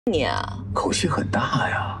你啊，口气很大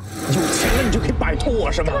呀！有钱了你就可以摆脱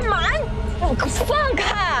我是吧？干嘛？我可放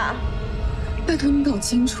开！拜托你搞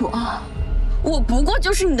清楚啊，我不过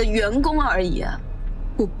就是你的员工而已，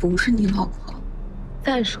我不是你老婆。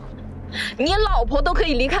再说，你老婆都可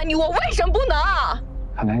以离开你，我为什么不能？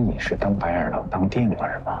看来你是当白眼狼当定了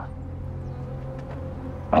是吧？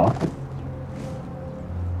啊？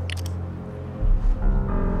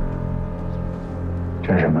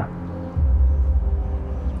这是什么？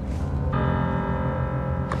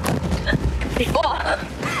 你给我！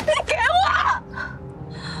你给我！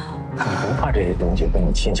你不怕这些东西被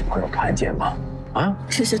你亲戚朋友看见吗？啊？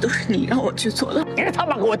这些都是你让我去做的，别他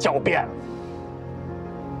妈给我狡辩！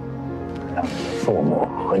让你父母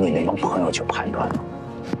和你那帮朋友去判断了。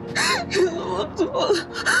我错了，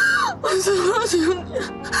我错了，我求你，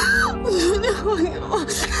我求你放开我！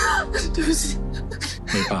对不起。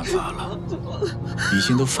没办法了，疑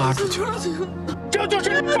心都发出去了。这就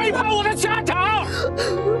是你背叛我的下场！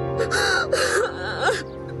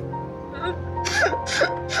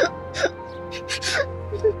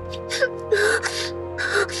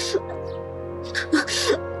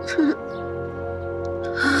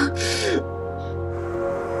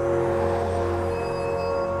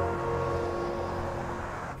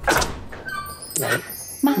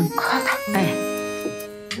妈，快点，哎，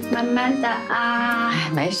慢慢的啊，哎，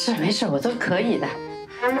没事没事，我都可以的。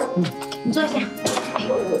你坐下。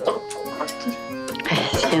哎，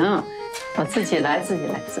行，我自己来，自己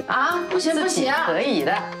来，自己啊，不行不行，可以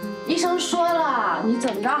的。医生说了，你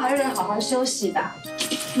怎么着还是得好好休息的，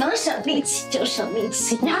能省力气就省力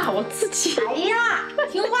气呀。我自己，哎呀，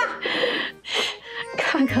听话。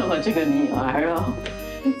看看我这个女儿哦，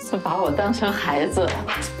就把我当成孩子。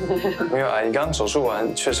没有啊，你刚手术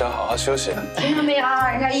完，确实要好好休息啊。听到没有？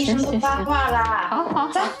人家医生都发话了。好好，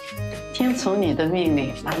走，听从你的命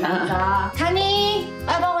令。慢慢走。康妮，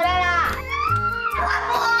外婆回来啦！外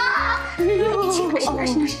婆，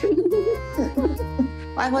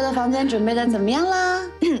外婆的房间准备的怎么样啦？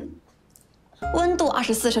温度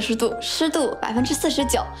24摄氏度，湿度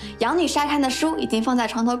49%。养女晒刊的书已经放在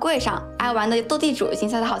床头柜上，爱玩的斗地主已经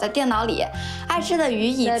下载好在电脑里，爱吃的鱼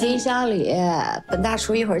已在冰经……箱里。本大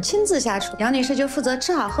厨一会儿亲自下厨，杨女士就负责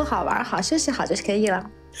吃好、喝好、玩好、休息好就可以了。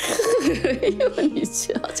哎呦，你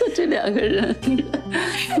瞧瞧这两个人，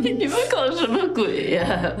你们搞什么鬼呀？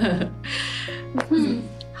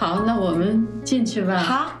好，那我们进去吧。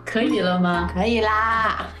好，可以了吗？可以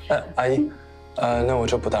啦。阿姨，那我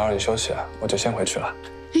就不打扰你休息了，我就先回去了。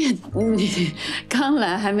哎呀，你刚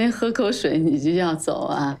来还没喝口水，你就要走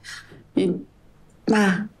啊？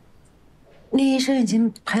妈，那医生已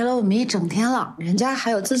经陪了我们一整天了，人家还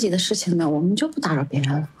有自己的事情呢，我们就不打扰别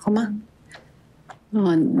人了，好吗？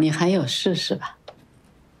哦，你还有事是吧？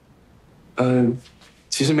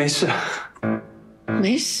其实没事。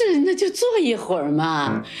没事，那就坐一会儿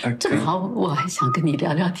嘛。正好我还想跟你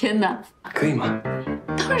聊聊天呢。可以吗？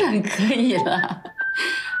当然可以了。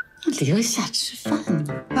留下吃饭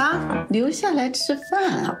呢？啊，留下来吃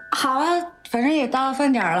饭。好啊，反正也到饭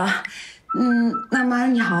点了。那妈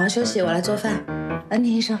你好好休息，我来做饭。安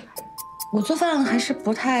妮医生，我做饭还是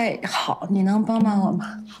不太好，你能帮帮我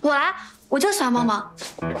吗？我来，我就喜欢帮忙。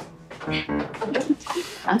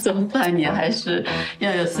做饭你还是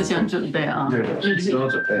要有思想准备啊。对，思想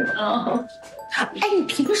准备。哦。哎，你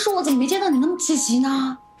平时我怎么没见到你那么积极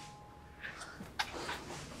呢？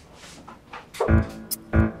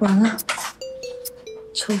完了，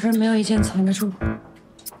糗事没有一件藏得住。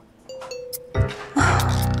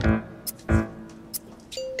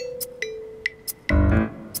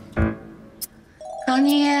강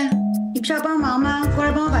妮，你不是要帮忙吗？过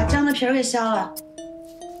来帮我把姜的皮儿给削了。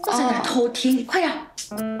我在那偷听，快点！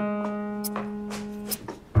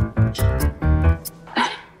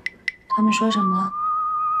他们说什么？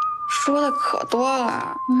说的可多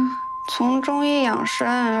了，从中医养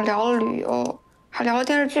生聊了旅游，还聊了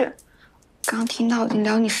电视剧。刚听到已经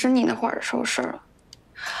聊你师你那会儿的时候事儿了。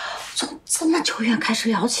从这么久远开始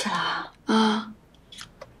聊起了啊！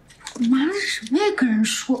妈，什么也跟人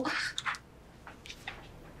说。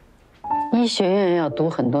医学院要读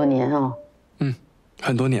很多年哦。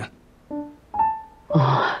很多年。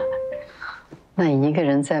哦，那一个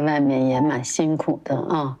人在外面也蛮辛苦的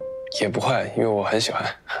啊。也不会，因为我很喜欢。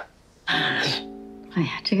哎呀，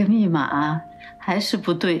这个密码还是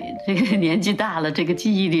不对，这个年纪大了，这个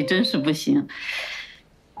记忆力真是不行。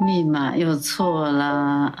密码又错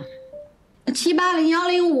了。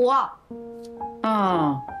780-105。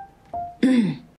哦。